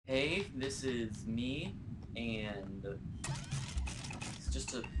Hey, this is me, and it's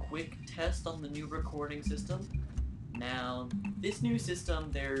just a quick test on the new recording system. Now, this new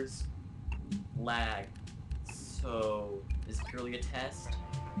system, there's lag, so it's purely a test.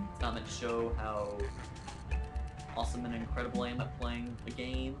 It's not meant to show how awesome and incredible I am at playing the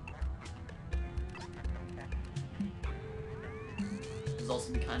game. It's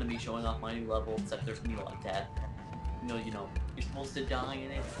also kind of me showing off my new level, except there's gonna be a lot of death. You're supposed to die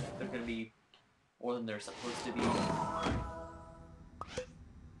in it. They're gonna be more than they're supposed to be.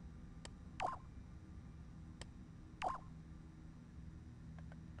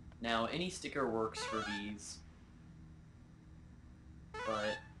 Now, any sticker works for these,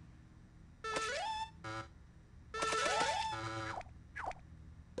 but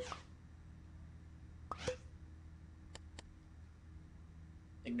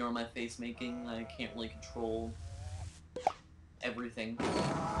ignore my face making. I can't really control everything.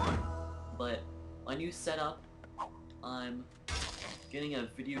 But my new setup, I'm getting a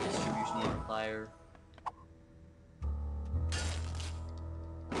video distribution amplifier.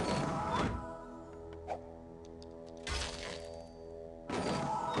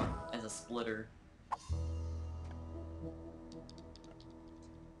 As a splitter.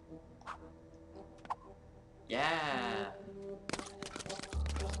 Yeah!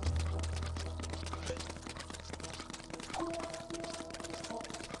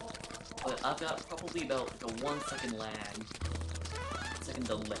 But I've got probably about a 1 second lag. Second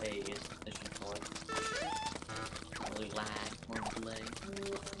delay, I should call it. Not really lag, more delay.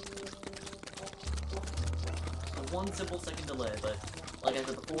 So 1 simple second delay, but like I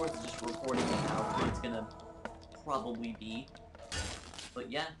said before, it's just recording how good it's gonna probably be.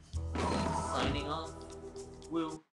 But yeah, signing off. Woo.